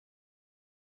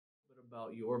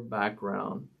about your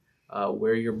background,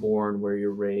 where you're born, where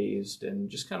you're raised, and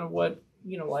just kind of what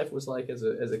life was like as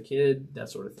a kid, that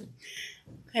sort of thing.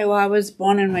 Okay, well, I was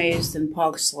born and raised in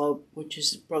Park Slope, which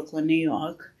is Brooklyn, New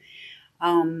York.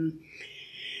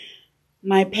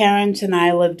 My parents and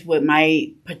I lived with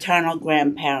my paternal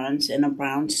grandparents in a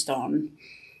brownstone.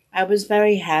 I was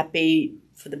very happy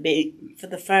for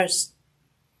the first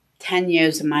 10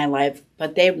 years of my life,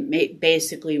 but they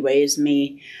basically raised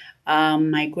me.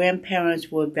 My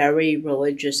grandparents were very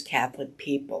religious Catholic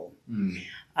people.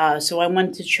 So I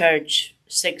went to church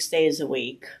 6 days a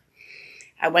week.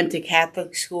 I went to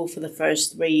Catholic school for the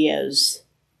first 3 years.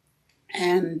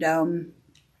 And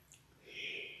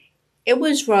it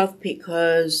was rough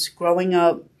because growing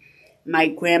up, my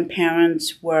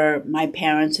grandparents were my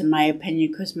parents, in my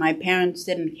opinion, because my parents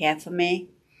didn't care for me.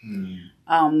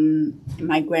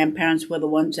 My grandparents were the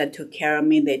ones that took care of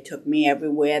me. They took me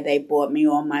everywhere. They bought me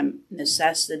all my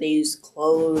necessities,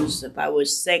 clothes. If I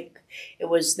was sick, it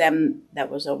was them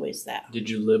that was always there. Did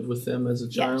you live with them as a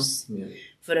child? Yes. Yeah.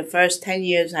 For the first 10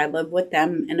 years, I lived with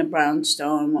them in a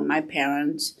brownstone with my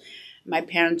parents. My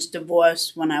parents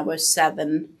divorced when I was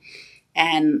 7,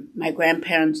 and my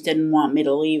grandparents didn't want me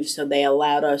to leave, so they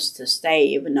allowed us to stay,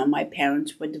 even though my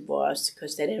parents were divorced,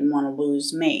 because they didn't want to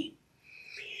lose me.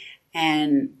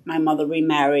 And my mother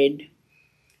remarried,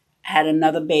 had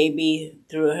another baby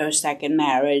through her second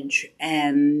marriage,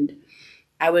 and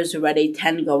I was already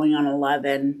 10 going on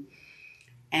 11,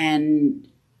 and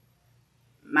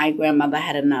my grandmother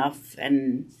had enough,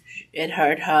 and it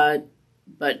hurt her,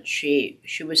 but she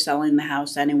was selling the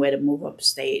house anyway to move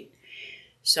upstate.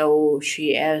 So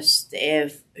she asked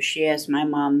my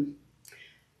mom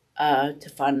to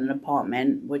fund an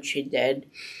apartment, which she did.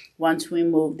 Once we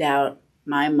moved out,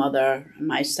 my mother and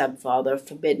my stepfather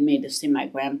forbid me to see my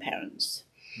grandparents.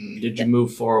 Did you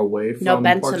move far away from No,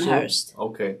 Park Slope? Bensonhurst.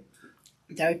 Okay.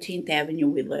 13th Avenue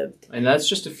we lived. And that's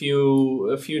just a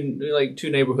few, like 2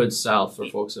 neighborhoods south for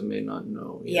folks that may not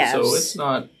know. Yes. So it's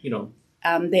not,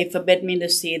 They forbid me to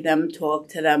see them, talk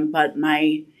to them, but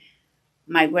my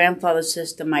grandfather's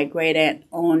sister, my great aunt,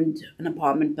 owned an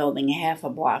apartment building half a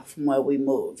block from where we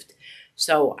moved.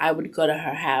 So I would go to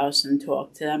her house and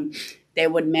talk to them. They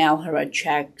would mail her a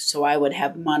check, so I would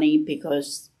have money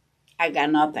because I got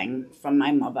nothing from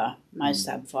my mother, my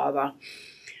stepfather.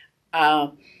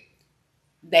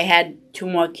 They had 2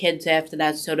 more kids after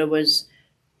that, so there was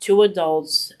 2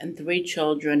 adults and 3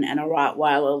 children and a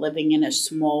Rottweiler living in a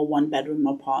small 1-bedroom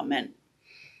apartment.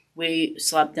 We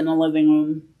slept in a living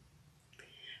room.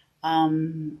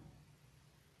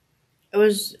 It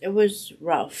was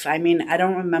rough. I mean, I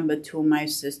don't remember 2 of my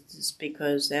sisters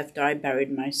because after I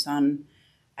buried my son,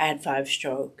 I had 5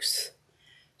 strokes.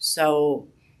 So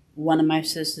one of my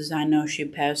sisters, I know she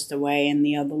passed away, and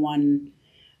the other one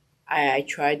I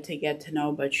tried to get to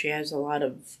know, but she has a lot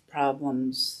of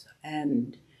problems,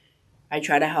 and I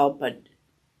try to help, but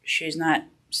she's not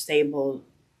stable,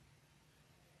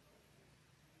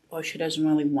 or she doesn't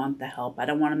really want the help. I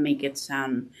don't want to make it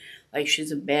sound like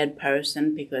she's a bad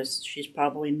person because she's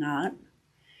probably not,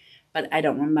 but I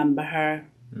don't remember her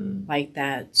like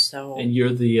that. So. And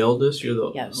you're the eldest?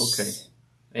 Yes. Okay.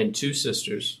 And 2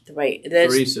 sisters? 3.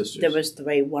 3 sisters. There was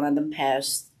 3. One of them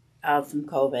passed from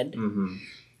COVID. Mm-hmm.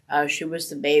 She was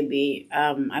the baby.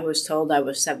 I was told I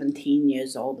was 17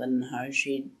 years older than her.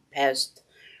 She passed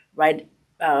right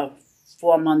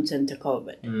 4 months into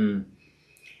COVID.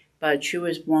 But she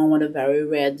was born with a very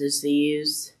rare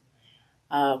disease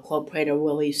called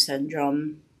Prader-Willi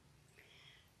syndrome.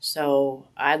 So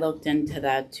I looked into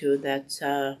that too. That's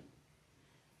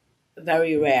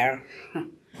very rare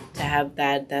to have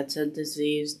that. That's a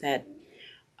disease that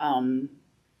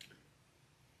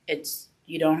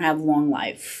you don't have long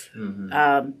life.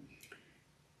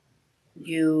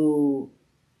 Your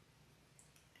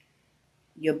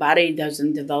body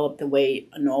doesn't develop the way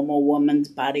a normal woman's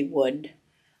body would.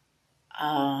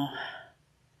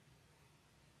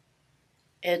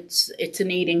 It's an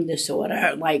eating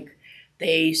disorder. Like,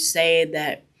 they say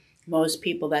that most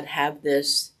people that have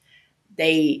this,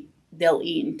 they'll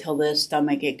eat until their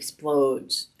stomach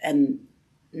explodes, and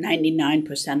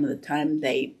 99% of the time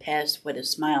they pass with a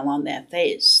smile on their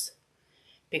face,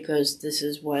 because this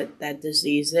is what that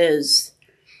disease is.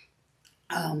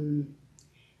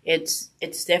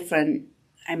 It's different.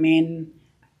 I mean,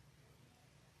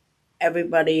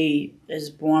 everybody is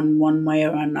born one way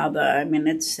or another. I mean,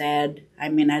 it's sad. I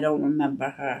mean, I don't remember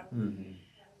her.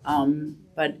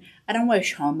 But I don't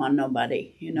wish harm on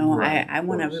nobody. Right, I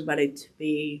want everybody to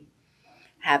be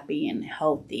happy and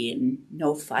healthy and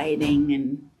no fighting,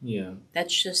 and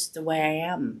that's just the way I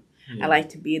am. I like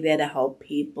to be there to help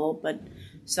people, but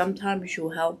sometimes you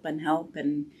help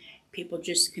and people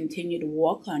just continue to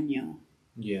walk on you.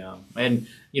 Yeah. And,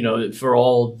 for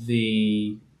all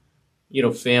the,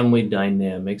 family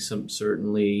dynamics,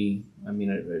 certainly, I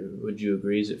mean, would you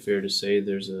agree? Is it fair to say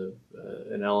there's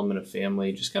an element of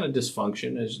family, just kind of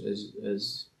dysfunction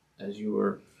as you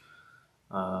were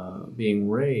being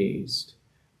raised?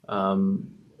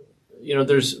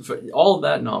 There's all of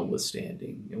that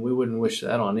notwithstanding, and we wouldn't wish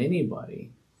that on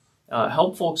anybody.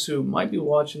 Help folks who might be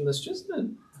watching this, just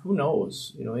who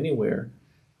knows, anywhere.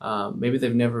 Maybe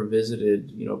they've never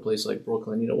visited, a place like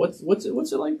Brooklyn. What's it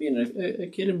like being a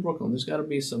kid in Brooklyn? There's got to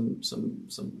be some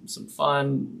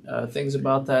fun things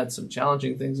about that, some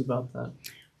challenging things about that.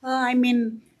 Well, I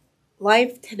mean,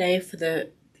 life today for the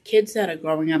kids that are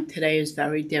growing up today is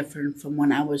very different from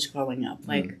when I was growing up.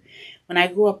 Like when I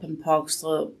grew up in Park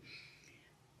Slope,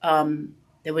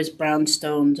 there was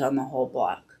brownstones on the whole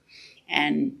block.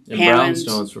 And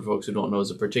brownstones, for folks who don't know,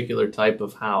 is a particular type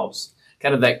of house.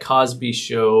 Kind of that Cosby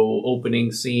Show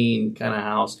opening scene kind of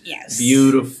house. Yes.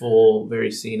 Beautiful,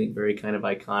 very scenic, very kind of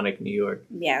iconic New York.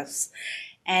 Yes.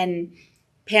 And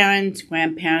parents,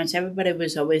 grandparents, everybody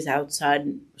was always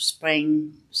outside,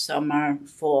 spring, summer,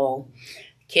 fall.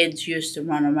 Kids used to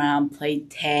run around, play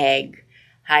tag,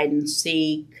 hide and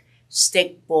seek,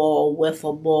 stick ball,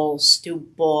 wiffle ball,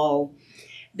 stoop ball.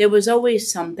 There was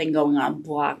always something going on,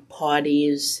 block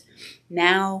parties.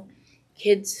 Now,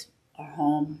 kids are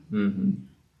home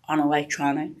on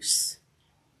electronics.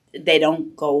 They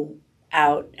don't go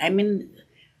out. I mean,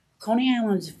 Coney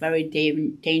Island's a very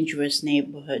dangerous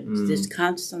neighborhood. There's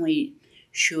constantly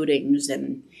shootings.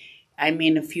 And, I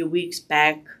mean, a few weeks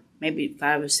back, maybe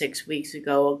 5 or 6 weeks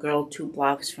ago, a girl 2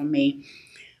 blocks from me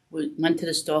went to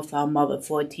the store for her mother,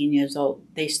 14 years old.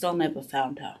 They still never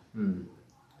found her.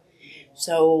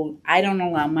 So I don't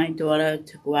allow my daughter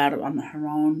to go out on her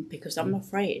own because I'm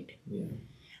afraid. Yeah.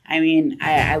 I mean,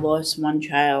 I lost one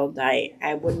child.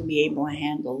 I wouldn't be able to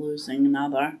handle losing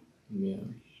another. Yeah.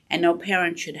 And no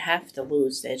parent should have to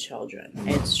lose their children.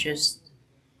 It's just,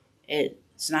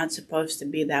 it's not supposed to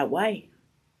be that way.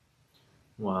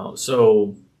 Wow.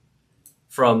 So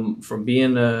from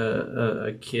being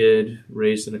a kid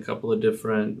raised in a couple of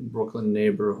different Brooklyn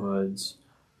neighborhoods,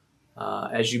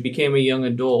 as you became a young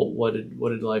adult, what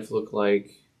did life look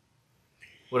like?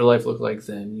 What did life look like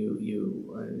then?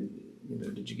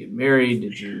 Did you get married?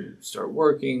 Did you start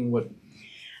working? What?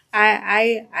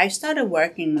 I started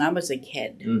working when I was a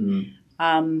kid.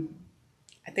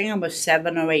 I think I was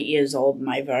 7 or 8 years old.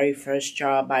 My very first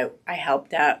job, I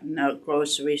helped out in a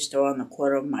grocery store on the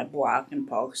corner of my block in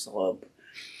Park Slope.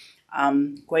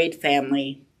 Great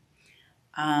family.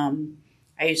 I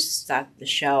used to stock the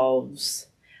shelves.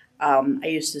 I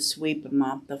used to sweep and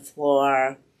mop the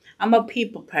floor. I'm a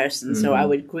people person, so I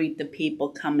would greet the people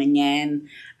coming in.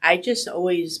 I just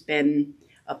always been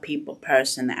a people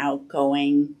person,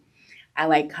 outgoing. I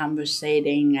like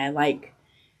conversating. I like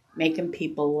making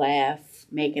people laugh,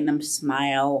 making them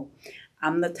smile.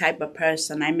 I'm the type of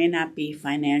person, I may not be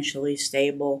financially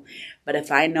stable, but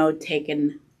if I know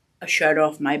taking a shirt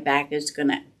off my back is going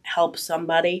to help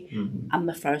somebody, I'm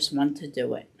the first one to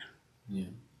do it. Yeah.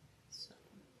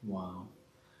 Wow.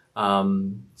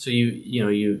 So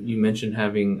you mentioned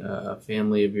having a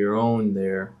family of your own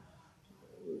there.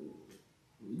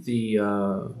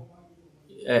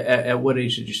 At what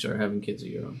age did you start having kids of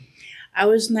your own? I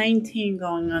was 19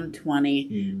 going on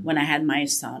 20 when I had my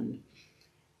son.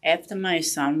 After my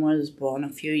son was born a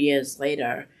few years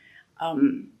later, I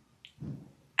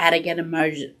had to get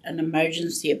an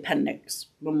emergency appendix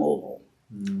removal.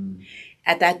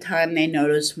 At that time, they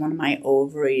noticed one of my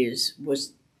ovaries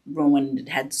was ruined. It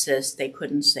had cysts. They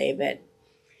couldn't save it.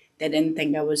 They didn't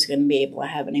think I was going to be able to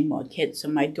have any more kids. So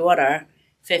my daughter,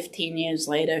 15 years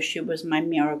later, she was my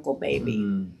miracle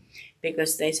baby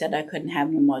because they said I couldn't have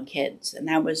any more kids. And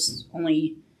I was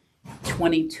only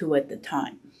 22 at the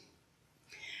time.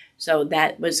 So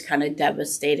that was kind of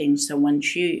devastating. So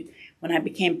when I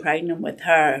became pregnant with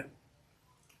her,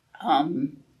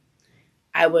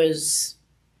 I was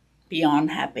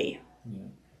beyond happy. Yeah.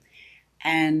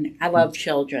 And I love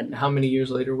children. How many years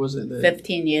later was it?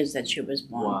 15 years that she was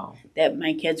born. Wow. That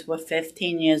my kids were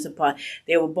 15 years apart.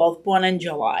 They were both born in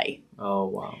July. Oh,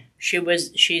 wow.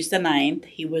 She's the 9th.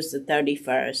 He was the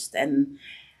 31st. And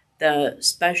the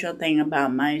special thing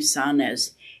about my son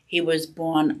is he was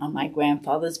born on my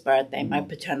grandfather's birthday, my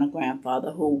paternal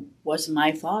grandfather, who was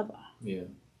my father. Yeah.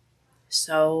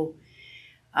 So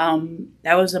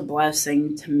that was a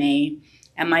blessing to me.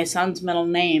 And my son's middle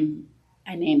name,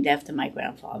 I named after my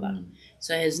grandfather.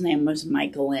 So his name was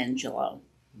Michelangelo.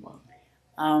 Wow.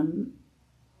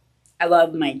 I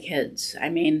love my kids. I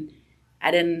mean,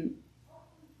 I didn't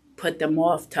put them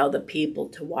off to other people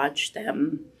to watch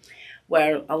them.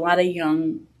 Where a lot of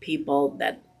young people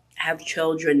that have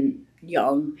children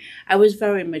young, I was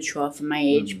very mature for my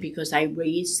age because I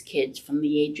raised kids from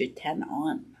the age of 10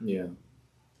 on. Yeah.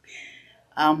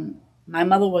 My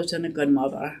mother wasn't a good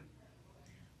mother.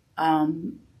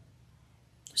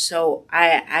 So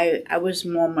I was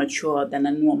more mature than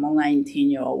a normal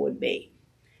 19-year-old would be.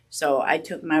 So I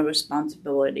took my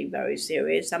responsibility very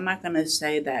serious. I'm not going to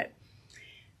say that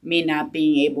me not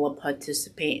being able to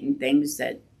participate in things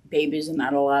that babies are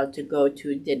not allowed to go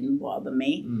to didn't bother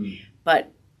me.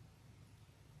 But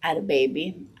I had a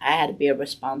baby. I had to be a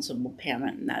responsible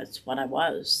parent, and that's what I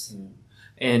was.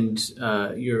 And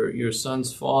your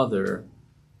son's father,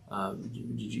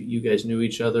 you guys knew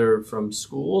each other from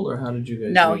school, or how did you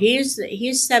guys No, meet?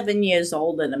 he's 7 years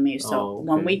older than me. So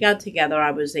when we got together,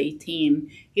 I was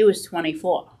 18. He was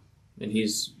 24. And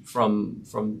he's from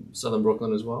Southern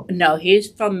Brooklyn as well? No, he's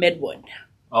from Midwood.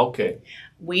 Okay.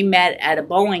 We met at a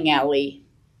bowling alley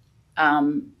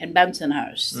in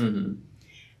Bensonhurst.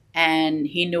 And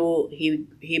he knew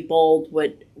he bowled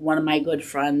with one of my good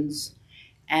friends,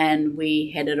 and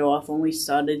we hit it off and we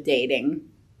started dating.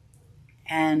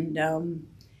 And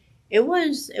it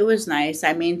was nice.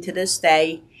 I mean, to this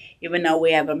day, even though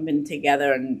we haven't been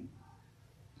together in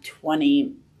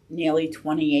nearly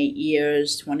 28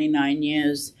 years, 29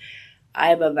 years, I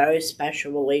have a very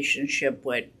special relationship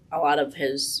with a lot of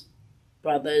his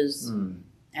brothers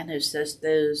and his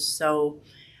sisters. So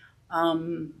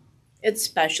it's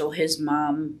special. His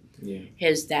mom,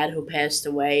 his dad who passed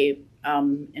away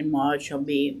in March, will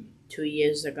be 2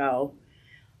 years ago.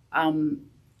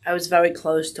 I was very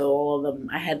close to all of them.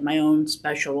 I had my own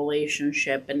special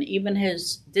relationship, and even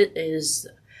his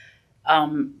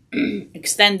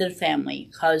extended family,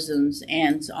 cousins,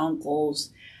 aunts,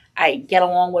 uncles, I get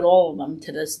along with all of them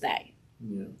to this day.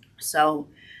 So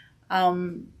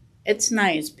it's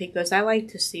nice because I like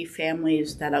to see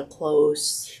families that are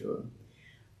close. Sure.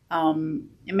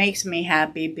 It makes me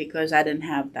happy because I didn't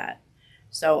have that.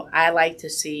 So I like to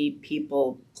see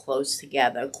people close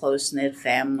together, close-knit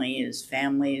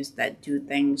families that do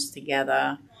things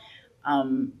together,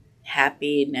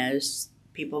 happiness,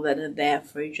 people that are there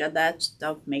for each other. That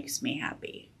stuff makes me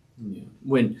happy. Yeah.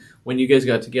 When you guys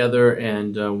got together,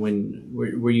 and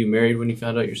were you married when you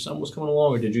found out your son was coming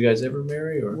along, or did you guys ever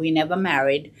marry? Or we never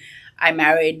married. I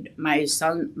married my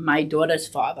daughter's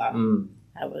father.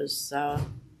 That was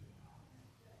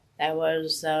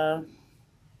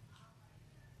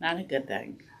not a good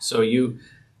thing. So you,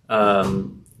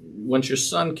 once your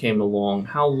son came along,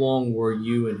 how long were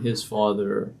you and his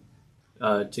father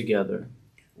together?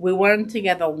 We weren't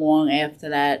together long after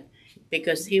that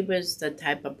because he was the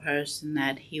type of person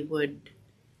that he would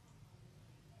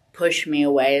push me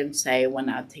away and say, we're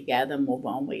not together, move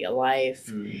on with your life.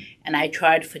 And I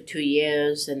tried for 2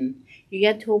 years, and you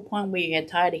get to a point where you get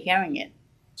tired of hearing it.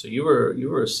 So you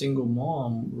were a single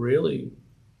mom, really,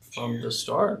 from the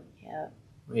start. Yeah.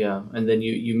 Yeah, and then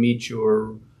you meet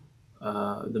your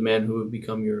the man who would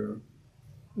become your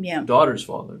daughter's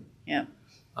father. Yeah.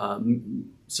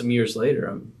 Some years later,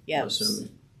 I'm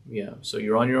assuming. Yeah. So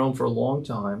you're on your own for a long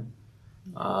time,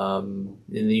 and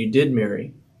then you did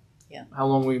marry. Yeah. How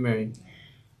long were you married?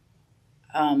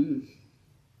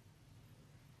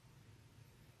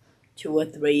 2 or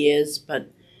 3 years,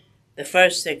 but the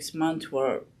first 6 months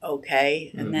were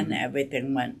okay, and then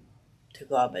everything went to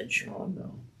garbage. Oh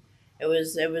no. It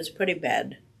was pretty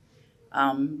bad.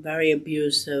 Very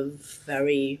abusive,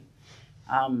 very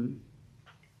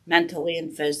mentally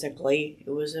and physically.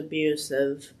 It was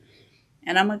abusive.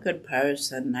 And I'm a good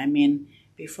person. I mean,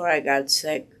 before I got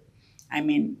sick,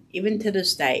 even to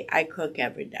this day, I cook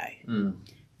every day.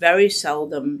 Very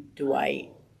seldom do I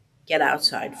get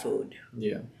outside food.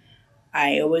 Yeah.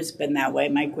 I always been that way.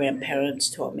 My grandparents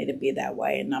taught me to be that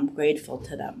way, and I'm grateful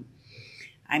to them.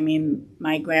 I mean,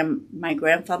 my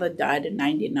grandfather died in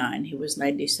 1999. He was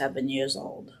 97 years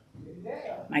old.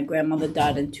 My grandmother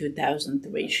died in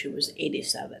 2003. She was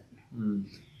 87.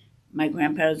 My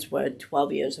grandparents were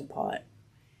 12 years apart.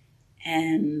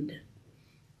 And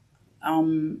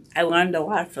I learned a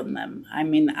lot from them. I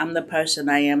mean, I'm the person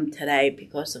I am today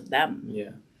because of them.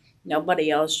 Yeah. Nobody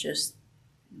else,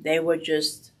 they were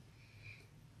just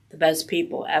the best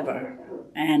people ever.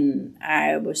 And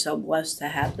I was so blessed to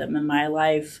have them in my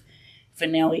life for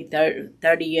nearly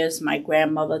 30 years. My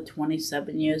grandmother,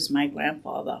 27 years, my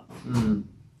grandfather.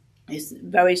 It's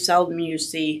very seldom you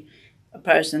see a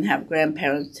person have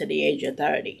grandparents to the age of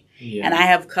 30. Yeah. And I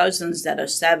have cousins that are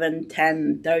 7,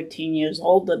 10, 13 years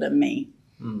older than me.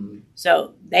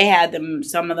 So they had them,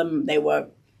 some of them, they were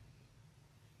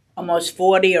almost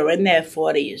 40 or in their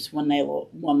 40s when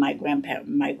my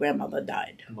grandmother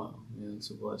died. Wow, yeah,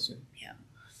 it's a blessing. Yeah.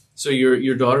 So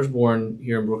your daughter's born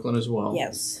here in Brooklyn as well.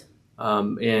 Yes.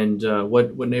 And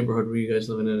what neighborhood were you guys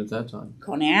living in at that time?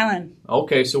 Coney Island.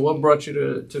 Okay, so what brought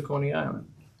you to Coney Island?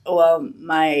 Well,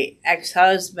 my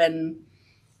ex-husband,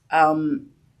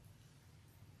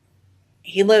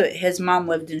 his mom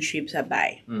lived in Sheepshead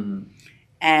Bay. Mm-hmm.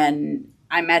 And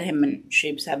I met him in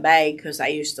Sheepshead Bay because I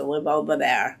used to live over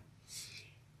there.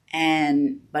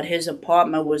 But his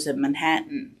apartment was in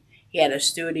Manhattan. He had a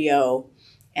studio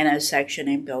in a Section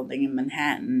 8 building in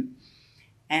Manhattan.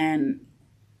 And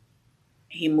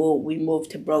we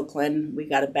moved to Brooklyn. We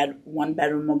got a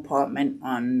one-bedroom apartment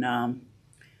on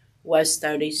West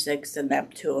 36th and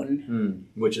Neptune.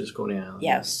 Which is Coney Island.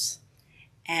 Yes.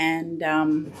 And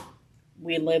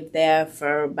we lived there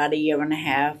for about a year and a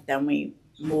half. Then we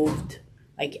moved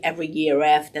like every year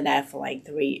after that for like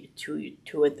 2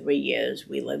 or 3 years.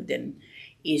 We lived in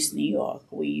East New York.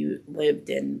 We lived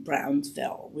in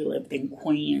Brownsville. We lived in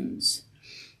Queens.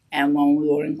 And when we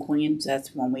were in Queens,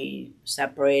 that's when we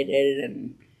separated.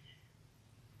 And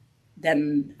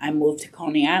then I moved to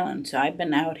Coney Island. So I've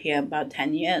been out here about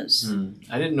 10 years.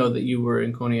 I didn't know that you were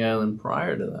in Coney Island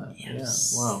prior to that.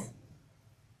 Yes. Yeah.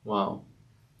 Wow.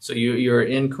 So you're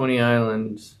in Coney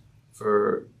Island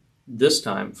for this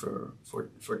time for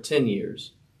 10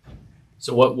 years.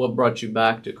 So what brought you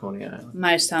back to Coney Island?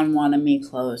 My son wanted me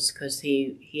close because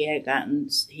he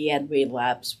had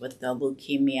relapsed with the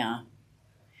leukemia.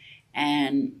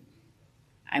 And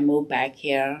I moved back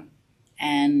here,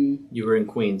 and... You were in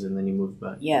Queens, and then you moved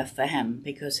back? Yeah, for him,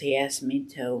 because he asked me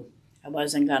to. I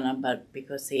wasn't gonna, but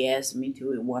because he asked me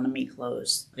to, he wanted me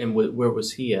close. And where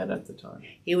was he at the time?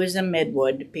 He was in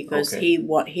Midwood, because he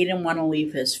didn't want to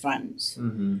leave his friends.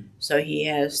 Mm-hmm. So he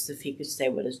asked if he could stay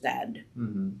with his dad,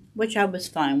 which I was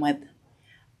fine with.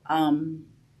 And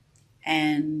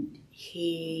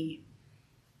I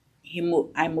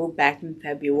moved back in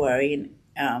February,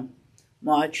 and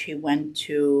March he went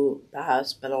to the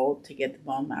hospital to get the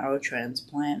bone marrow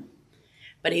transplant.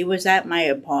 But he was at my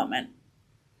apartment,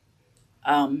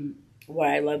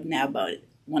 where I live now, but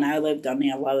when I lived on the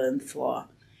 11th floor,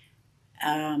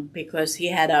 because he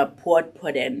had a port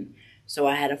put in, so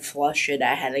I had to flush it.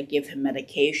 I had to give him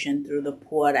medication through the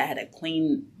port. I had to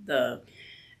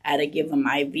I had to give him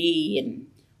IV and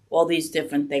all these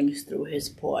different things through his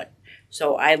port.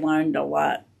 So I learned a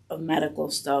lot of medical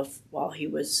stuff while he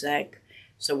was sick.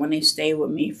 So when he stayed with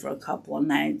me for a couple of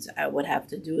nights, I would have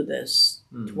to do this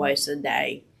twice a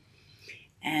day.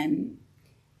 And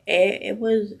it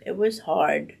was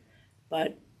hard,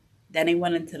 but then he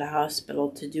went into the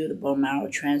hospital to do the bone marrow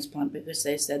transplant because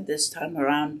they said this time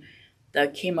around the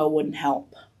chemo wouldn't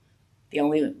help. The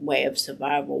only way of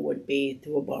survival would be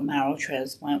through a bone marrow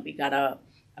transplant. We got a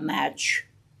match,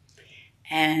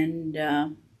 and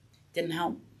didn't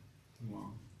help.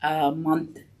 Wow. A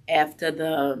month after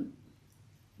the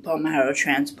bone marrow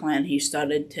transplant, he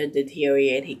started to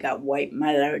deteriorate. He got white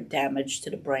matter damage to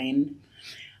the brain.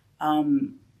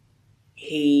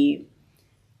 He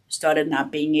started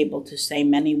not being able to say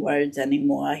many words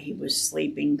anymore. He was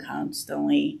sleeping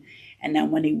constantly. And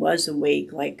then when he was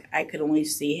awake, like, I could only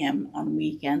see him on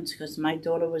weekends because my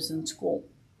daughter was in school.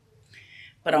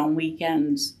 But on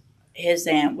weekends, his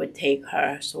aunt would take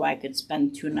her so I could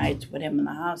spend 2 nights with him in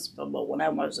the hospital. But when I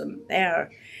wasn't there,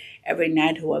 every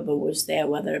night whoever was there,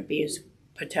 whether it be his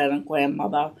paternal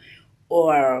grandmother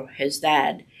or his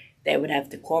dad, they would have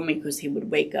to call me because he would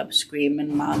wake up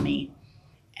screaming, "Mommy."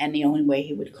 And the only way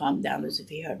he would calm down is if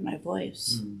he heard my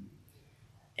voice.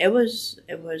 It was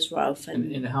rough.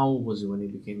 And how old was he when he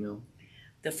became ill?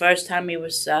 The first time he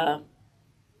was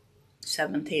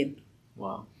 17.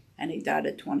 Wow. And he died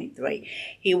at 23.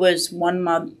 He was 1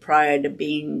 month prior to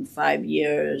being 5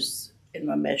 years in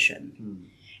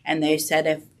remission. And they said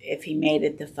if he made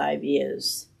it to 5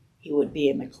 years, he would be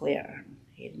in the clear.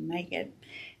 He didn't make it.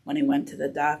 When he went to the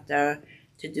doctor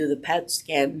to do the PET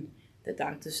scan, the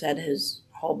doctor said his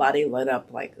whole body lit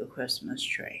up like a Christmas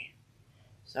tree.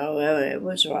 So it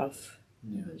was rough.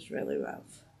 Yeah. It was really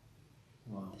rough.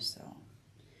 Wow. So,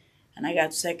 and I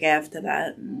got sick after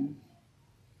that.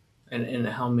 And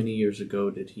how many years ago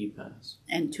did he pass?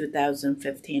 In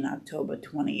 2015, October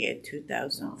 28,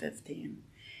 2015. Wow.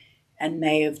 And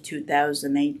May of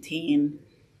 2018,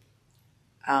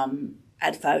 I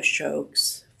had 5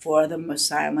 strokes. 4 of them were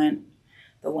silent.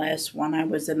 The last one, I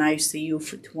was in ICU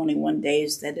for 21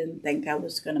 days. They didn't think I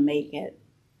was going to make it.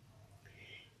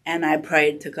 And I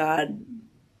prayed to God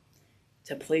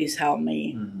to please help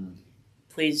me.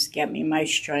 Please get me my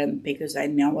strength because I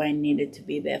know I needed to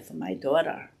be there for my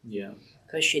daughter. Yeah.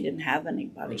 because she didn't have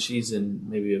anybody. And she's in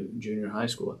maybe a junior high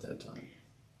school at that time.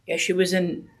 Yeah, she was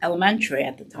in elementary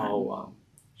at the time. Oh, wow.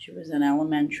 She was in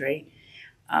elementary.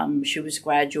 She was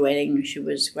graduating. She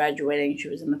was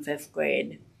in the 5th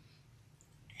grade.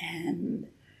 And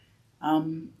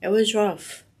it was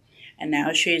rough. And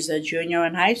now she's a junior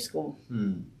in high school.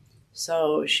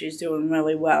 So she's doing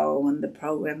really well in the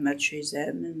program that she's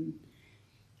in. And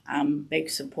I'm a big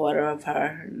supporter of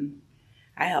her. And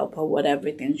I help her with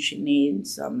everything she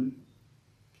needs. I'm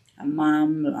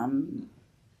mom. I'm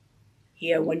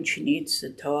here when she needs to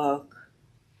talk.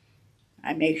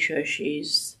 I make sure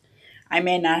I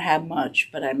may not have much,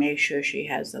 but I make sure she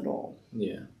has it all.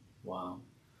 Yeah. Wow.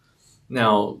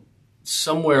 Now,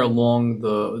 somewhere along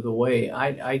the way,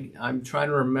 I'm trying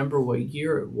to remember what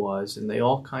year it was, and they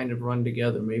all kind of run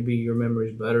together. Maybe your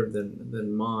memory's better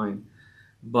than mine.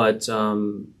 But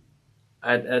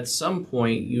at some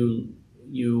point, you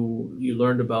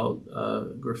learned about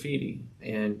graffiti,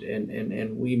 and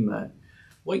we met.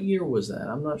 What year was that?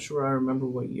 I'm not sure I remember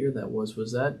what year that was.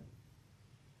 Was that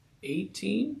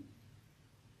 18?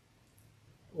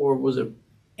 Or was it?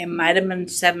 It might have been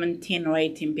 17 or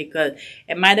 18 because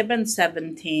it might have been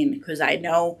 17 because I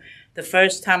know the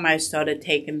first time I started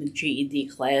taking the GED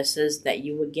classes that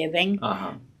you were giving,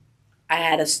 I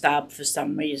had to stop for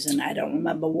some reason. I don't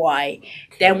remember why.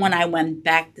 Okay. Then when I went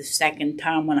back the second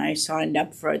time, when I signed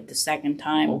up for it the second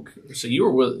time. Okay. So you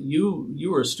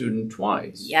were a student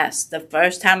twice. Yes. The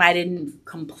first time I didn't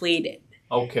complete it.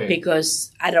 Okay.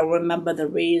 Because I don't remember the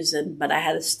reason, but I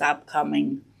had to stop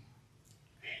coming.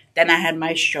 Then I had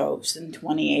my strokes in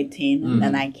 2018, and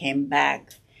then I came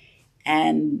back.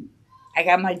 And I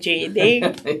got my GED.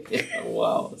 Yeah,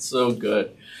 wow. So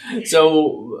good.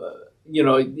 So...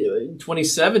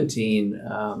 2017,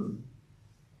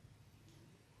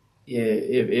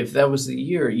 if that was the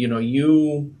year, you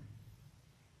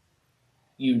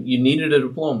needed a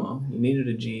diploma, you needed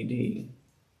a GED.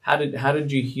 How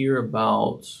did you hear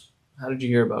about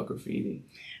graffiti?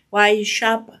 Well, I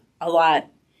shop a lot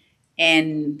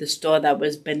in the store that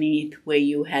was beneath where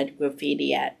you had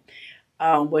graffiti at,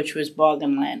 which was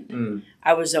Bargainland.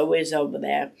 I was always over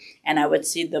there, and I would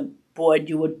see the board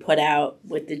you would put out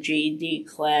with the GED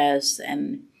class,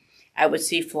 and I would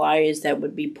see flyers that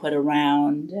would be put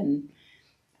around, and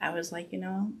I was like,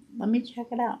 let me check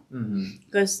it out.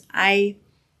 Because I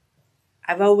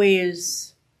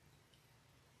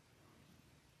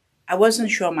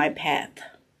wasn't sure my path,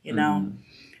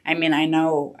 I mean, I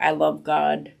know I love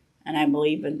God, and I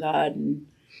believe in God, and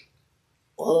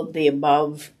all of the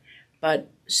above, but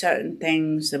certain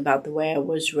things about the way I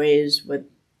was raised with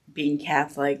being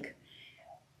Catholic,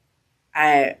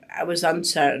 I was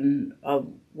uncertain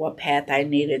of what path I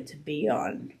needed to be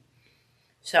on.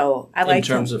 So I like in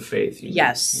terms of faith.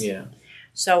 Yes. Yeah.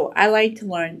 So I like to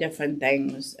learn different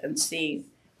things and see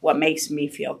what makes me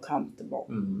feel comfortable.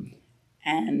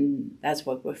 And that's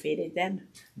what graffiti did.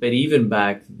 But even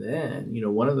back then,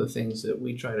 one of the things that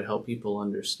we try to help people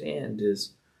understand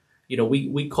is,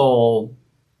 we call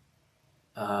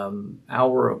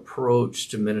our approach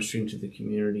to ministering to the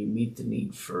community meet the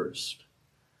need first.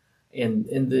 And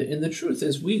the truth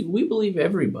is we believe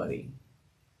everybody.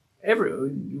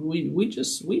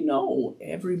 We know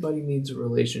everybody needs a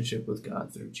relationship with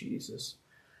God through Jesus.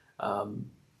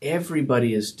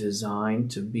 Everybody is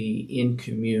designed to be in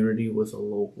community with a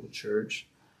local church.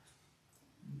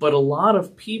 But a lot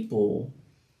of people,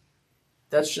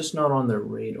 that's just not on their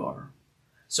radar.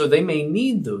 So they may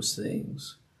need those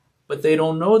things, but they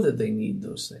don't know that they need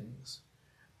those things.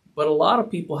 But a lot of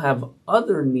people have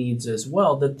other needs as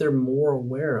well that they're more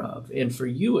aware of. And for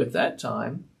you at that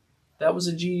time, that was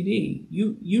a GED.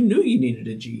 You knew you needed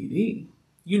a GED.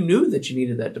 You knew that you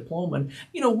needed that diploma. And,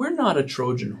 we're not a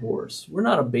Trojan horse. We're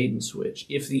not a bait and switch.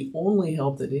 If the only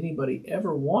help that anybody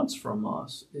ever wants from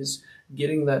us is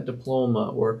getting that diploma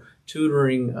or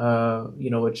tutoring,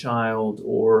 a child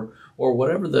or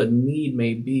whatever the need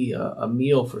may be, a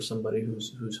meal for somebody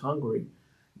who's hungry,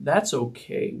 that's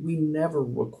okay. We never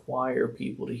require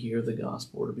people to hear the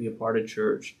gospel or to be a part of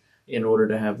church in order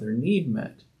to have their need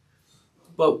met.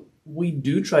 But we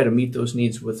do try to meet those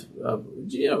needs with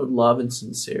love and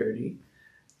sincerity.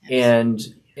 And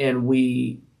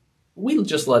we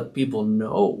just let people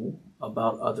know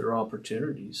about other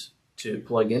opportunities to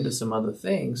plug into some other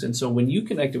things. And so when you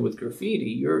connected with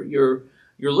graffiti, you're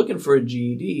looking for a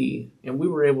GED, and we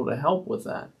were able to help with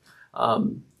that.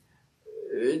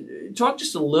 Talk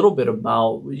just a little bit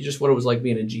about just what it was like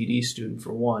being a GED student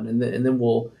for one, and then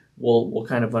we'll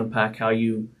kind of unpack how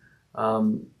you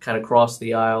kind of crossed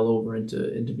the aisle over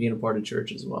into being a part of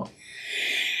church as well.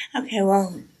 Okay,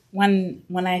 well, when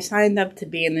I signed up to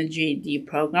be in the GED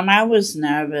program, I was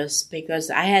nervous because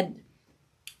I had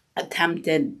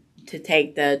attempted to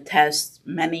take the test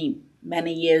many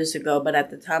years ago, but at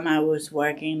the time I was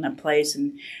working in a place,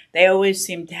 and they always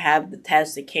seemed to have the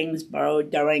test at Kingsborough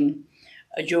during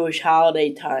a Jewish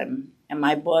holiday time, and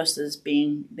my bosses,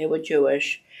 being they were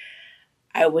Jewish,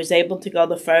 I was able to go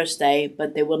the first day,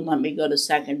 but they wouldn't let me go the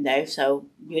second day, so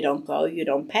you don't go, you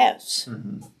don't pass.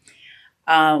 Mm-hmm.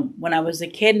 When I was a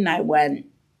kid and I went,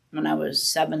 when I was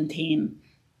 17,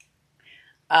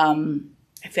 I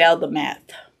failed the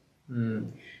math.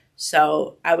 Mm.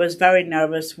 So I was very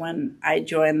nervous when I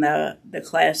joined the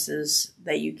classes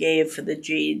that you gave for the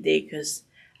GED because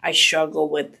I struggle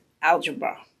with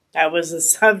algebra. That was a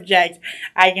subject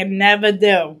I could never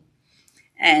do.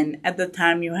 And at the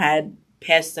time you had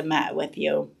Pastor Matt with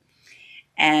you.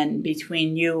 And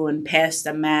between you and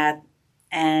Pastor Matt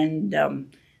and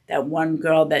that one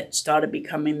girl that started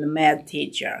becoming the math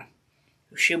teacher,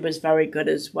 she was very good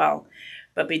as well.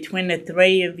 But between the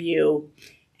three of you,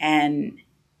 and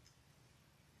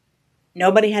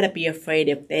nobody had to be afraid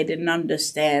if they didn't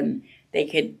understand. They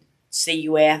could see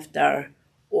you after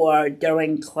or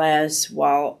during class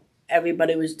while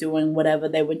everybody was doing whatever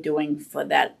they were doing for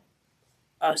that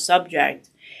subject.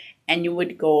 And you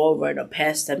would go over it, or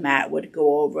Pastor Matt would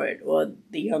go over it, or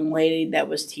the young lady that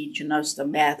was teaching us the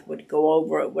math would go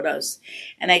over it with us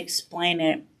and explain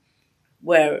it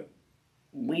where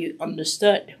we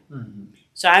understood. Mm-hmm.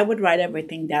 So I would write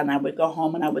everything down. I would go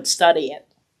home and I would study it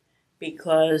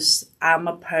because I'm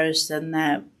a person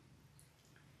that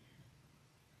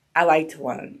I like to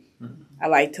learn. Mm-hmm. I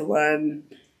like to learn.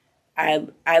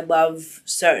 I love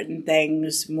certain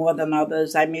things more than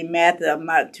others. I mean, math, I'm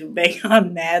not too big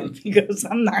on math because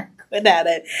I'm not good at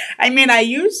it. I mean, I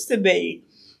used to be,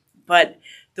 but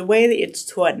the way that it's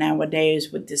taught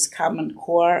nowadays with this Common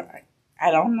Core,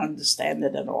 I don't understand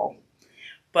it at all.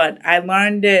 But I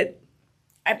learned it.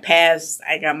 I passed.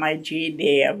 I got my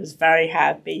GED. I was very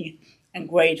happy and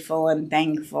grateful and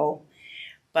thankful.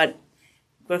 But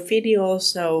graffiti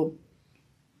also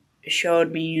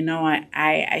showed me, you know,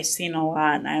 I seen a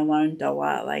lot and I learned a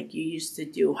lot. Like you used to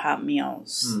do hot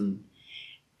meals. Mm.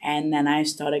 And then I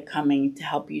started coming to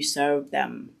help you serve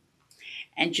them.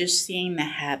 And just seeing the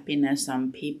happiness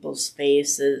on people's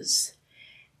faces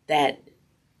that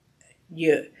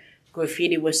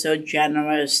graffiti was so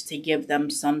generous to give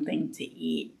them something to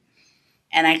eat.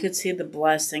 And I could see the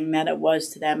blessing that it was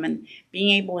to them. And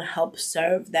being able to help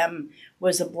serve them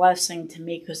was a blessing to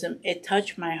me because it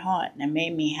touched my heart and it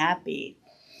made me happy.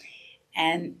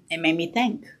 And it made me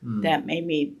think that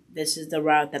maybe this is the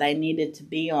route that I needed to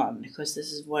be on because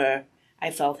this is where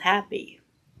I felt happy.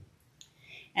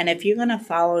 And if you're going to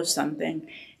follow something,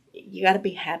 you got to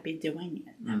be happy doing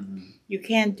it. Mm-hmm. You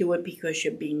can't do it because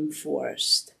you're being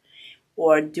forced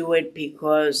or do it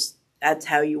because that's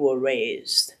how you were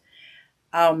raised.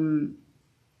 I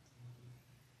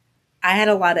had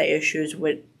a lot of issues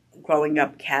with growing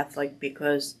up Catholic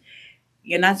because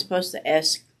you're not supposed to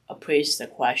ask a priest a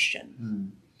question.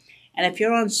 Mm. And if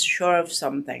you're unsure of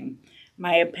something,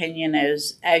 my opinion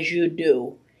is, as you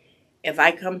do, if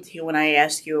I come to you and I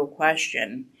ask you a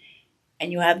question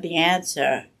and you have the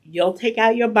answer, you'll take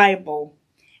out your Bible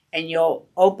and you'll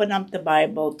open up the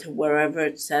Bible to wherever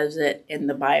it says it in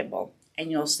the Bible. And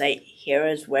you'll say, here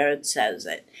is where it says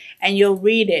it. And you'll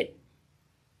read it.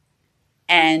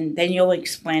 And then you'll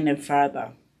explain it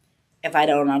further if I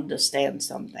don't understand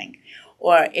something.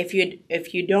 Or if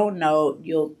you don't know,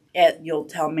 you'll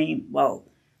tell me, well,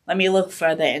 let me look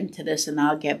further into this and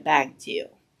I'll get back to you.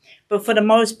 But for the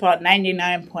most part,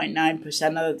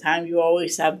 99.9% of the time, you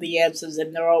always have the answers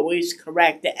and they're always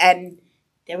correct. And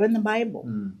they're in the Bible,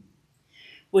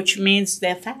 which means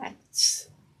they're facts.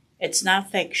 It's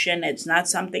not fiction. It's not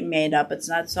something made up. It's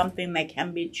not something that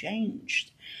can be changed.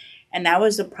 And that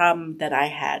was the problem that I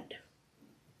had.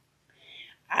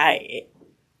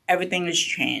 Everything has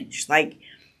changed. Like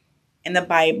in the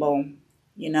Bible,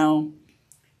 you know,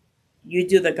 you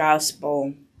do the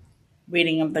gospel,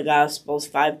 reading of the Gospels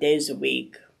 5 days a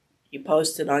week. You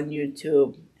post it on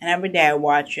YouTube. And every day I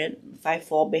watch it. If I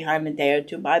fall behind a day or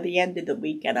two, by the end of the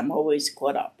weekend, I'm always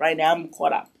caught up. Right now, I'm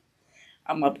caught up.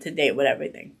 I'm up to date with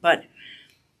everything. But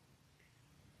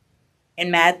in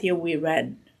Matthew, we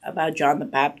read about John the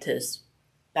Baptist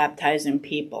baptizing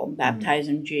people,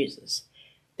 baptizing Jesus.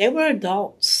 They were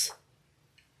adults.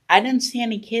 I didn't see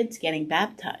any kids getting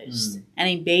baptized,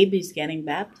 any babies getting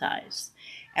baptized.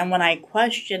 And when I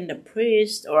questioned the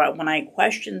priest or when I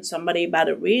questioned somebody about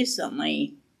it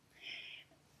recently,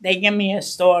 they give me a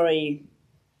story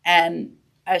and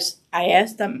I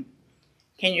asked them,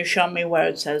 can you show me where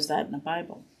it says that in the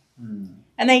Bible?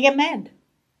 And and they get mad.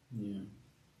 Yeah.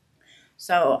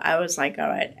 So I was like, all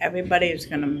right, everybody's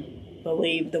going to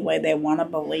believe the way they want to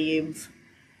believe.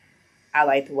 I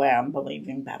like the way I'm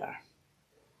believing better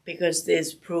because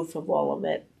there's proof of all of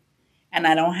it. And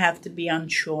I don't have to be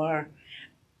unsure.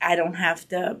 I don't have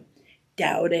to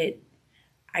doubt it.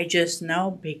 I just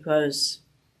know because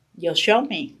you'll show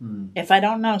me if I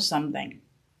don't know something,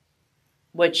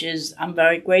 which is, I'm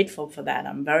very grateful for that.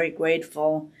 I'm very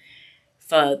grateful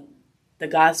for the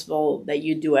gospel that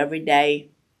you do every day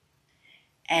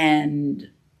and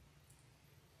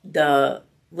the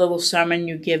little sermon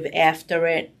you give after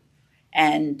it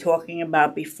and talking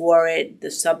about before it,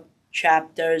 the sub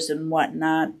chapters and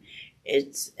whatnot.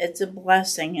 It's a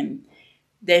blessing, and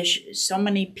there's so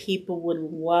many people would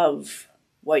love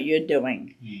what you're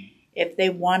doing if they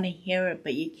want to hear it,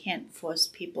 but you can't force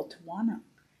people to want to.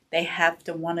 They have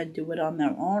to want to do it on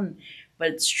their own, but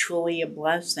it's truly a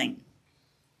blessing.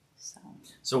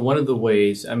 So one of the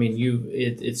ways, I mean,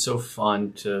 it's so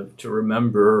fun to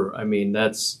remember. I mean,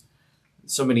 that's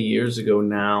so many years ago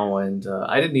now, and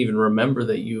I didn't even remember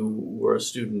that you were a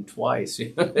student twice.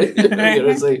 You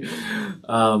know,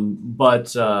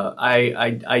 but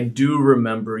I do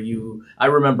remember you. I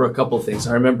remember a couple of things.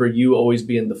 I remember you always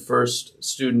being the first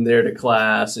student there to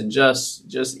class, and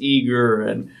just eager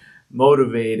and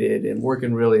motivated and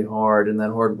working really hard, and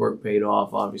that hard work paid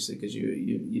off, obviously, because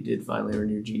you did finally earn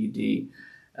your GED.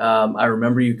 I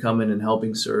remember you coming and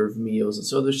helping serve meals, and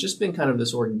so there's just been kind of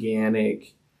this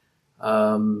organic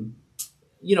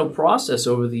process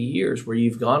over the years where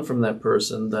you've gone from that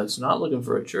person that's not looking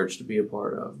for a church to be a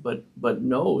part of, but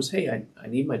knows, hey, I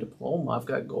need my diploma. I've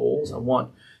got goals. I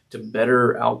want to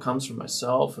better outcomes for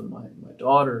myself and my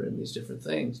daughter and these different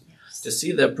things. Yes. To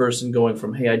see that person going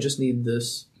from, hey, I just need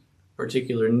this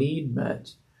particular need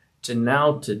met, to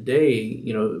now today,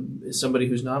 somebody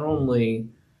who's not only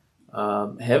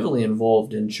heavily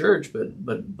involved in church, but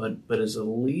as a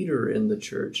leader in the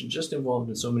church and just involved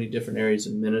in so many different areas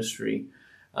of ministry.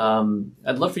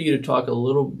 I'd love for you to talk a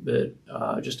little bit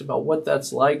just about what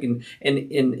that's like, and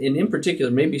in particular,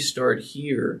 maybe start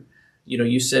here.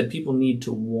 You said people need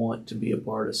to want to be a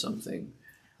part of something.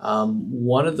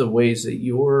 One of the ways that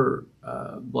you're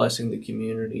blessing the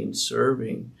community and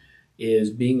serving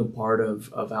is being a part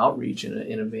of outreach and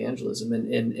evangelism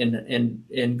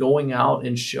and going out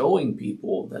and showing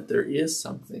people that there is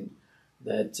something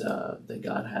that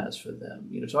God has for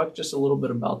them. Talk just a little bit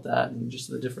about that and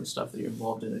just the different stuff that you're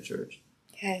involved in at church.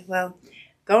 Okay, well,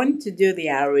 going to do the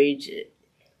outreach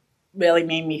really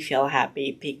made me feel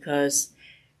happy because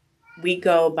we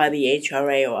go by the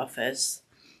HRA office,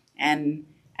 and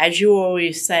as you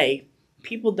always say,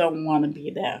 people don't want to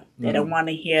be there. They don't want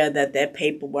to hear that their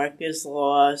paperwork is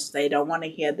lost. They don't want to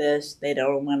hear this. They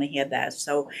don't want to hear that.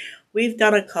 So we've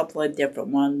done a couple of different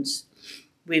ones.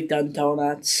 We've done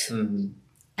donuts. And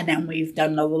then we've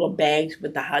done the little bags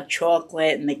with the hot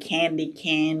chocolate and the candy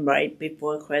cane right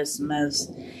before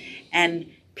Christmas.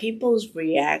 And people's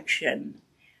reaction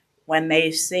when they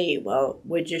see, well,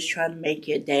 we're just trying to make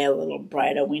your day a little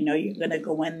brighter. We know you're going to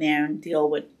go in there and deal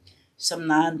with some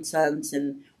nonsense,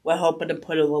 and we're hoping to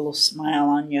put a little smile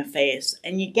on your face.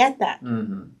 And you get that.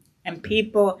 And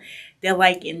people, they're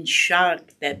like in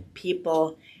shock that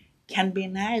people can be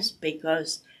nice,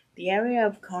 because the area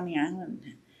of Coney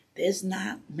Island, there's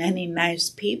not many nice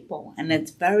people. And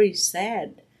it's very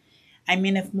sad. I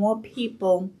mean, if more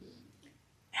people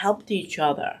helped each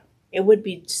other, it would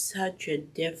be such a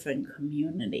different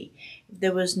community. If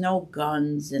there was no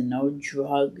guns and no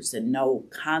drugs and no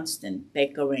constant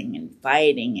bickering and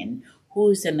fighting and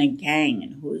who's in a gang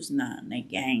and who's not in a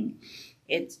gang.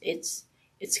 It's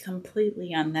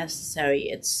completely unnecessary.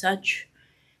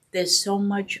 There's so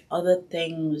much other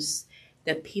things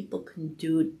that people can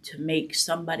do to make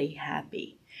somebody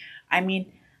happy. I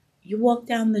mean, you walk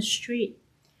down the street,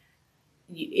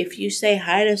 if you say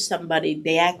hi to somebody,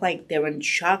 they act like they're in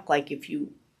shock. Like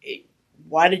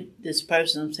why did this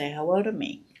person say hello to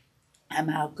me? I'm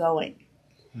outgoing.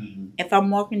 If I'm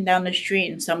walking down the street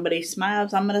and somebody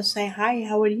smiles, I'm going to say, hi,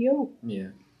 how are you? Yeah.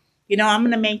 I'm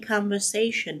going to make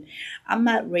conversation. I'm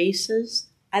not racist.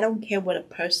 I don't care what a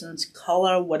person's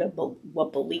color,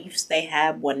 what beliefs they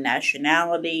have, what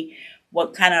nationality,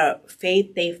 what kind of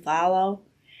faith they follow.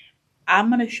 I'm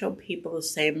going to show people the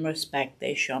same respect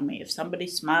they show me. If somebody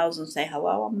smiles and say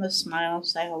hello, I'm going to smile and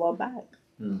say hello back.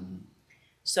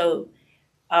 So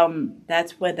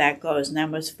that's where that goes.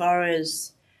 Now, as far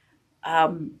as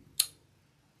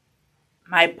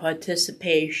my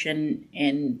participation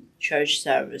in church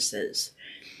services,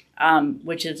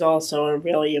 which is also a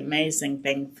really amazing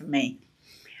thing for me.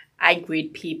 I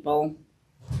greet people.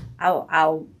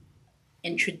 I'll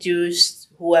introduce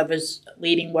whoever's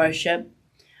leading worship.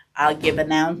 I'll give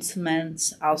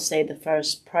announcements. I'll say the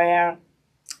first prayer.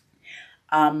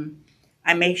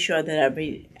 I make sure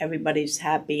that everybody's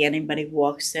happy. Anybody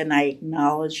walks in, I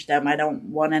acknowledge them. I don't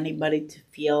want anybody to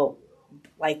feel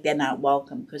like they're not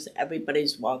welcome, because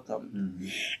everybody's welcome. Mm-hmm.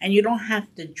 And you don't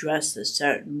have to dress a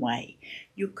certain way.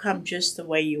 You come just the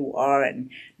way you are, and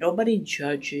nobody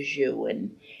judges you.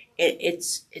 And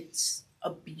it's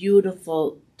a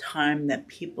beautiful time that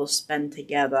people spend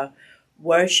together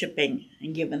worshiping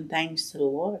and giving thanks to the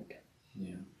Lord.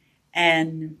 Yeah.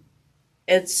 And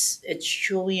it's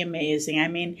truly amazing. I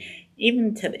mean,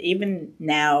 even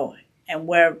now, and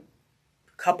we're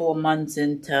a couple of months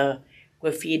into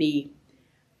Graffiti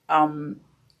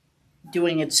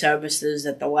doing its services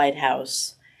at the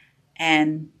lighthouse,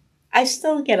 and I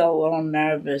still get a little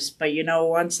nervous, but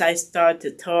once I start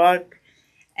to talk,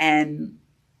 and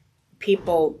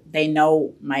people, they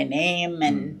know my name,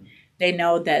 and they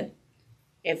know that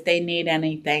if they need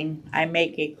anything, I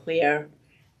make it clear.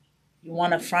 You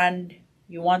want a friend?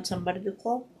 You want somebody to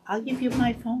call? I'll give you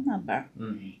my phone number.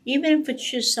 Mm-hmm. Even if it's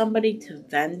just somebody to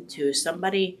vent to,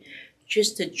 somebody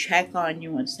just to check on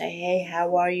you and say, hey,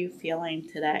 how are you feeling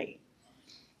today?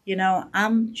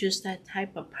 I'm just that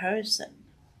type of person.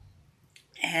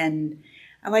 And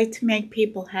I like to make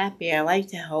people happy. I like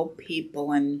to help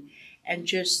people and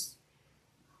just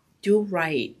do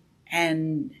right.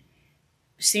 And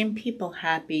seeing people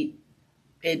happy,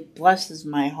 it blesses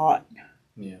my heart.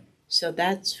 Yeah. So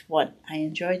that's what I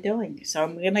enjoy doing. So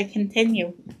I'm going to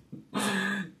continue.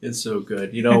 It's so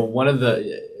good. One of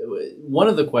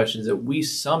the questions that we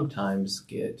sometimes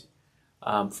get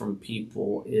from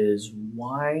people is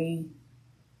why,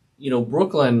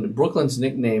 Brooklyn's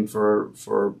nickname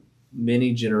for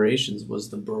many generations was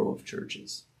the borough of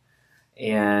churches.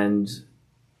 And,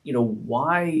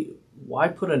 why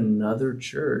put another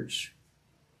church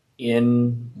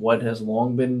in what has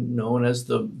long been known as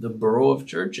the borough of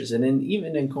churches? And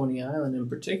even in Coney Island in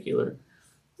particular,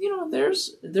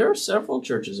 there are several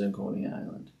churches in Coney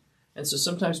Island. And so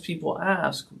sometimes people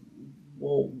ask,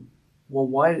 well,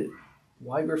 why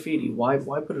Graffiti? Why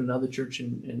put another church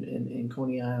in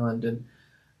Coney Island? And,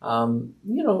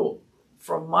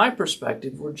 from my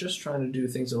perspective, we're just trying to do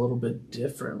things a little bit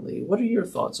differently. What are your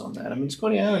thoughts on that? I mean, does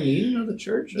Coney Island need another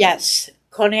church? Or? Yes,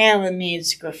 Coney Island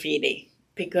needs Graffiti,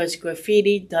 because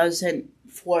Graffiti doesn't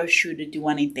force you to do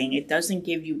anything. It doesn't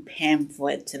give you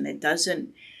pamphlets, and it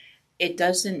doesn't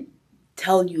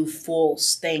tell you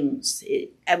false things.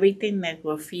 Everything that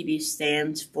Graffiti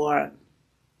stands for,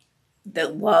 the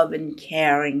love and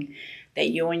caring that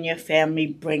you and your family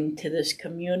bring to this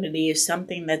community, is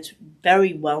something that's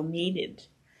very well needed,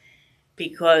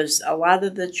 because a lot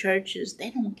of the churches, they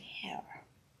don't care.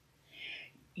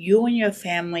 You and your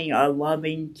family are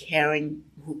loving, caring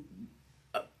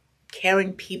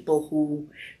people who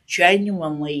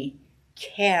genuinely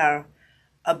care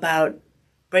about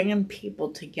bringing people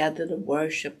together to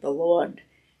worship the Lord,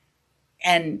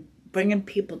 and bringing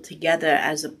people together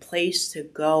as a place to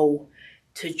go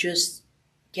to just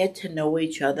get to know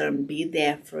each other and be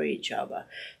there for each other.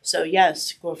 So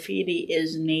yes, Graffiti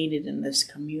is needed in this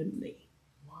community.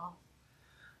 Wow.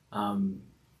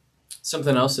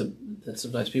 Something else that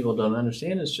sometimes people don't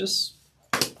understand is just,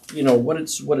 what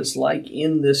it's like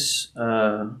in this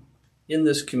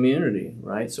community,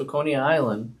 right? So Coney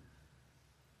Island,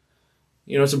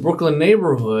 it's a Brooklyn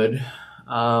neighborhood,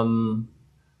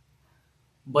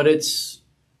 but it's,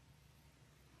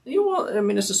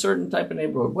 it's a certain type of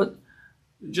neighborhood.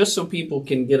 Just so people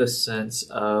can get a sense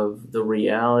of the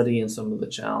reality and some of the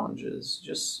challenges,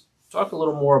 just talk a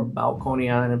little more about Coney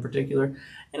Island in particular,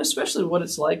 and especially what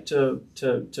it's like to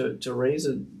raise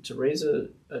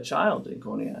a child in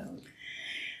Coney Island.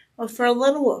 Well, for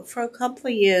a couple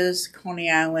of years, Coney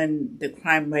Island, the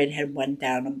crime rate had went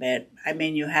down a bit. I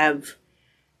mean, you have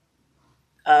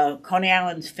Coney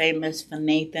Island's famous for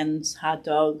Nathan's hot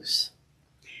dogs.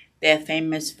 They're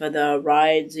famous for the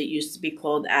rides. It used to be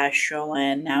called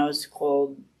Astroland. Now it's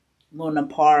called Luna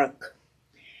Park.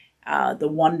 The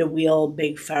Wonder Wheel,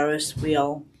 big Ferris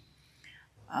wheel.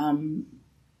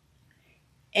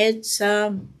 It's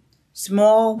a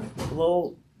small,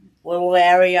 little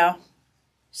area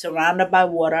surrounded by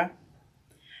water.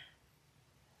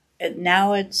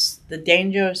 Now the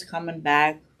danger is coming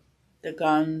back. The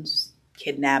guns,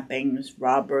 kidnappings,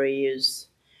 robberies,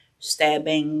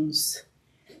 stabbings.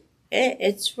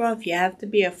 It's rough. You have to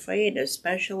be afraid,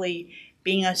 especially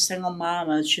being a single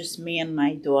mom. It's just me and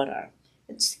my daughter.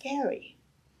 It's scary.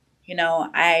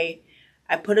 I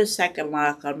put a second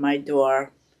lock on my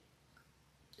door.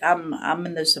 I'm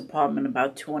in this apartment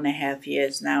about 2.5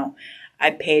 years now. I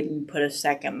paid and put a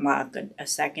second lock, a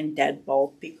second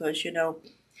deadbolt, because,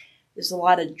 there's a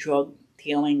lot of drug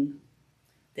dealing.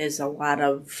 There's a lot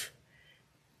of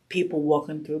people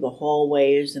walking through the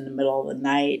hallways in the middle of the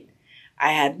night.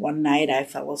 I had one night I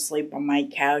fell asleep on my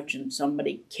couch and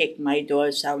somebody kicked my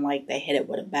door, sounded like they hit it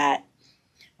with a bat.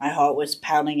 My heart was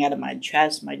pounding out of my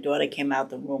chest. My daughter came out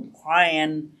the room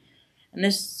crying. And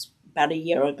this is about a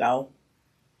year ago.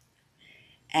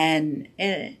 And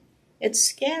it's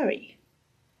scary.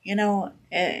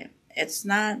 It's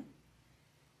not,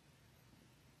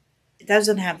 it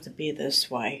doesn't have to be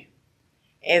this way.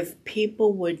 If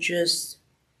people would just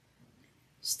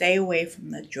stay away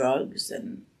from the drugs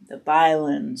and the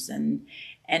violence and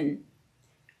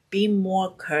be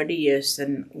more courteous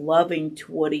and loving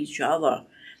toward each other,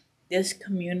 this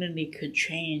community could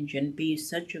change and be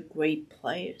such a great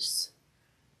place.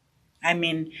 I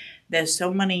mean, there's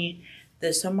so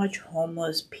much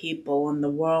homeless people in the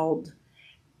world,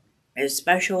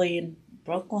 especially in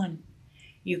Brooklyn.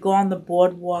 You go on the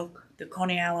boardwalk, the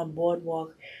Coney Island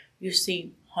boardwalk, you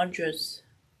see hundreds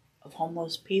of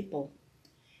homeless people.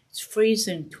 It's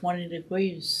freezing, 20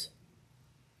 degrees.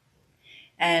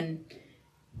 And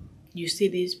you see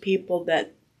these people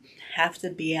that have to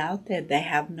be out there. They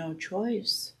have no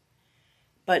choice.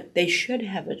 But they should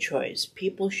have a choice.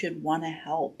 People should want to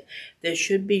help. There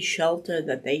should be shelter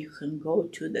that they can go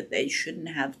to, that they shouldn't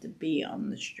have to be on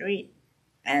the street.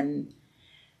 And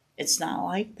it's not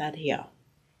like that here.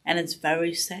 And it's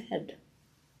very sad.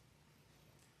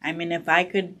 I mean, if I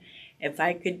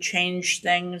could change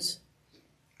things,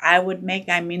 I would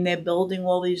they're building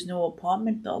all these new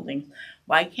apartment buildings.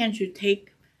 Why can't you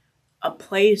take a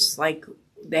place like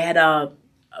they had a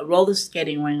roller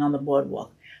skating ring on the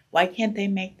boardwalk? Why can't they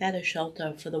make that a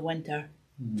shelter for the winter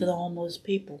for the homeless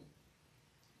people?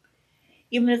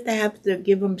 Even if they have to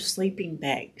give them sleeping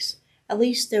bags, at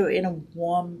least they're in a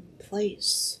warm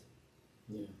place.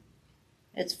 Yeah.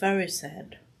 It's very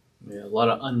sad. Yeah, a lot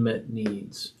of unmet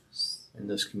needs in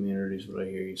this community is what I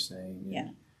hear you saying. Yeah.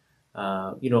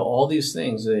 All these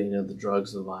things, the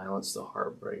drugs, the violence, the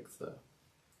heartbreak,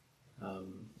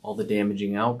 all the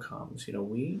damaging outcomes,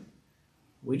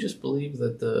 we just believe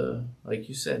that like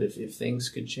you said, if things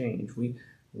could change,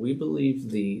 we believe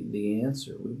the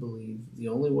answer. We believe the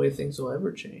only way things will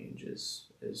ever change is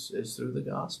through the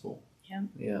gospel. Yeah.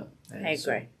 Yeah. I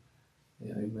agree.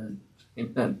 Yeah. Amen.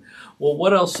 Amen. Well,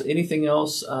 what else? Anything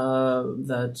else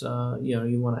that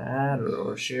you want to add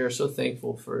or share? So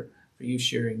thankful for you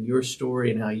sharing your story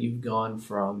and how you've gone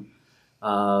from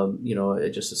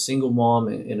just a single mom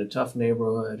in a tough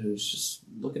neighborhood who's just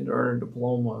looking to earn a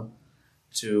diploma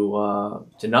to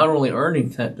not only earning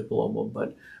that diploma,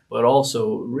 but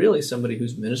also really somebody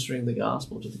who's ministering the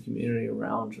gospel to the community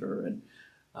around her, and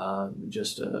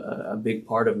just a big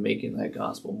part of making that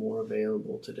gospel more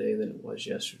available today than it was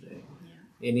yesterday.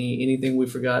 Yeah. Anything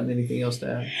we've forgotten? Anything else to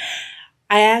add?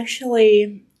 I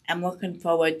actually am looking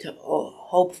forward to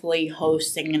hopefully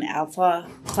hosting an Alpha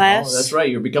class. Oh, that's right.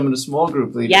 You're becoming a small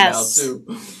group leader now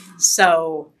too.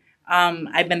 So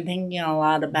I've been thinking a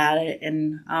lot about it,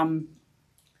 and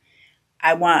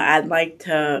I'd like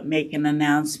to make an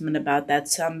announcement about that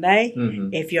Sunday,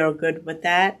 if you're good with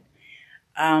that.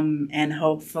 And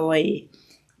hopefully,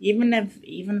 even if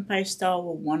I start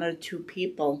with one or two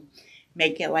people,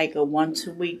 make it like a once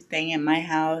a week thing in my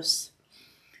house.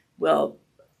 We'll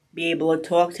be able to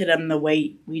talk to them the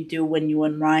way we do when you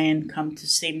and Ryan come to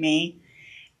see me,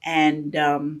 and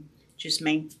just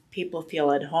make people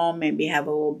feel at home. Maybe have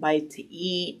a little bite to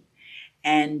eat,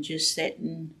 and just sit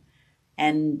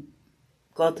and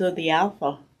go through the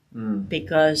Alpha,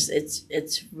 because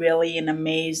it's really an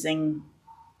amazing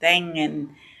thing, and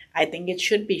I think it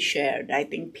should be shared. I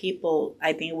think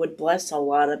it would bless a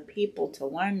lot of people to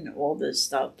learn all this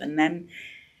stuff, and then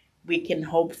we can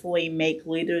hopefully make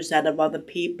leaders out of other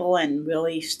people and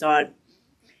really start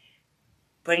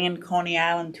bringing Coney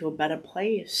Island to a better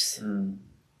place.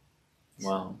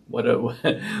 Wow, what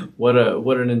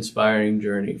an inspiring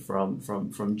journey from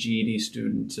GED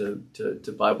student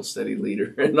to Bible study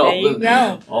leader and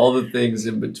all the things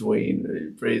in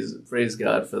between. Praise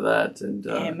God for that, and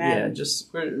Amen.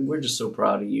 We're just so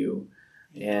proud of you,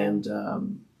 and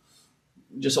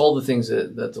just all the things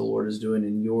that the Lord is doing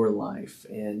in your life,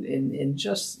 and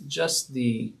just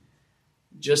the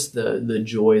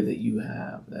joy that you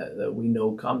have that we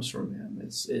know comes from Him.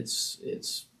 It's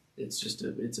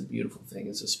a beautiful thing.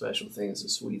 It's a special thing. It's a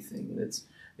sweet thing, and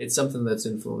it's something that's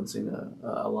influencing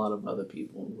a lot of other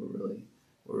people. And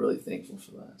we're really thankful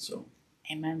for that. So,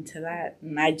 amen to that.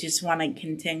 And I just want to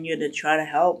continue to try to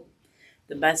help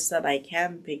the best that I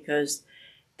can, because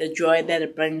the joy that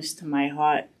it brings to my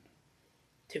heart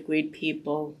to greet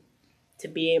people, to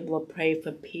be able to pray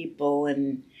for people,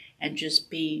 and just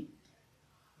be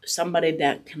somebody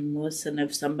that can listen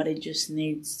if somebody just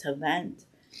needs to vent.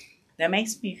 That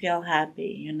makes me feel happy,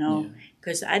 you know,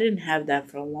 because I didn't have that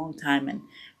for a long time. And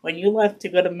when you left to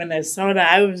go to Minnesota,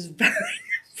 I was very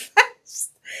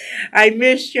impressed. I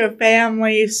missed your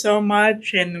family so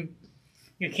much, and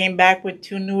you came back with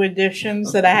 2 new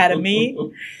additions that I had to meet.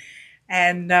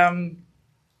 And,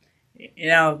 you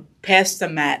know, Pastor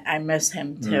Matt, I miss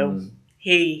him too.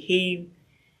 He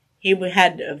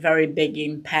had a very big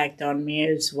impact on me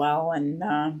as well, and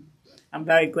I'm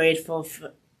very grateful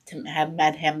to have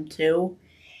met him too.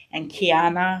 And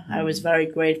Kiana, I was very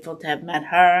grateful to have met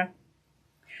her.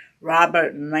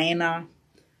 Robert and Lena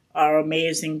are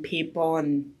amazing people,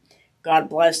 and God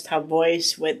blessed her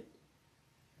voice with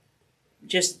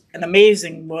just an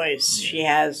amazing voice. She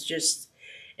has just,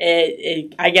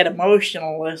 I get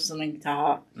emotional listening to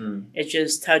her. It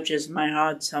just touches my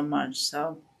heart so much.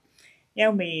 So,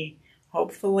 yeah,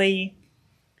 hopefully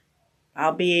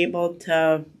I'll be able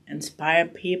to inspire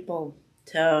people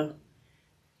to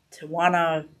want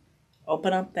to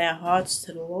open up their hearts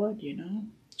to the Lord, you know.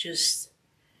 Just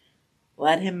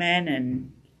let him in,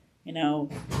 and, you know,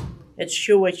 it's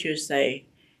true what you say.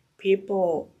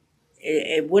 People,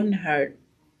 it wouldn't hurt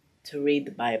to read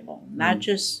the Bible. Not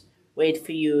just wait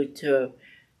for you to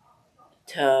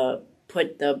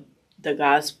put the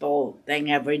gospel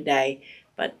thing every day.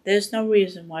 But there's no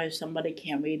reason why somebody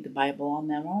can't read the Bible on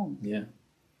their own. Yeah.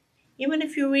 Even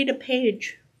if you read a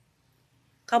page,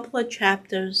 a couple of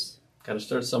chapters. Got to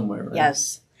start somewhere, right?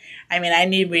 Yes. I mean, I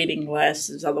need reading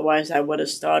glasses. Otherwise, I would have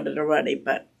started already.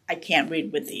 But I can't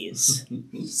read with these.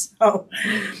 So,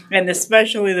 and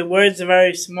especially the words are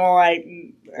very small.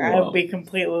 I would be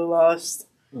completely lost.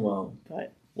 Wow.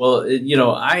 But well,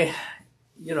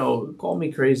 call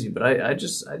me crazy, but I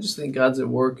just think God's at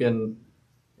work in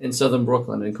Southern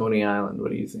Brooklyn and Coney Island.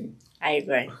 What do you think? I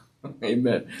agree.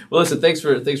 Amen. Well, listen, thanks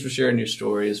for sharing your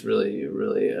story. It's really,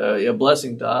 really a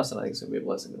blessing to us, and I think it's going to be a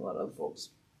blessing to a lot of other folks.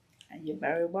 And you're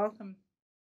very welcome.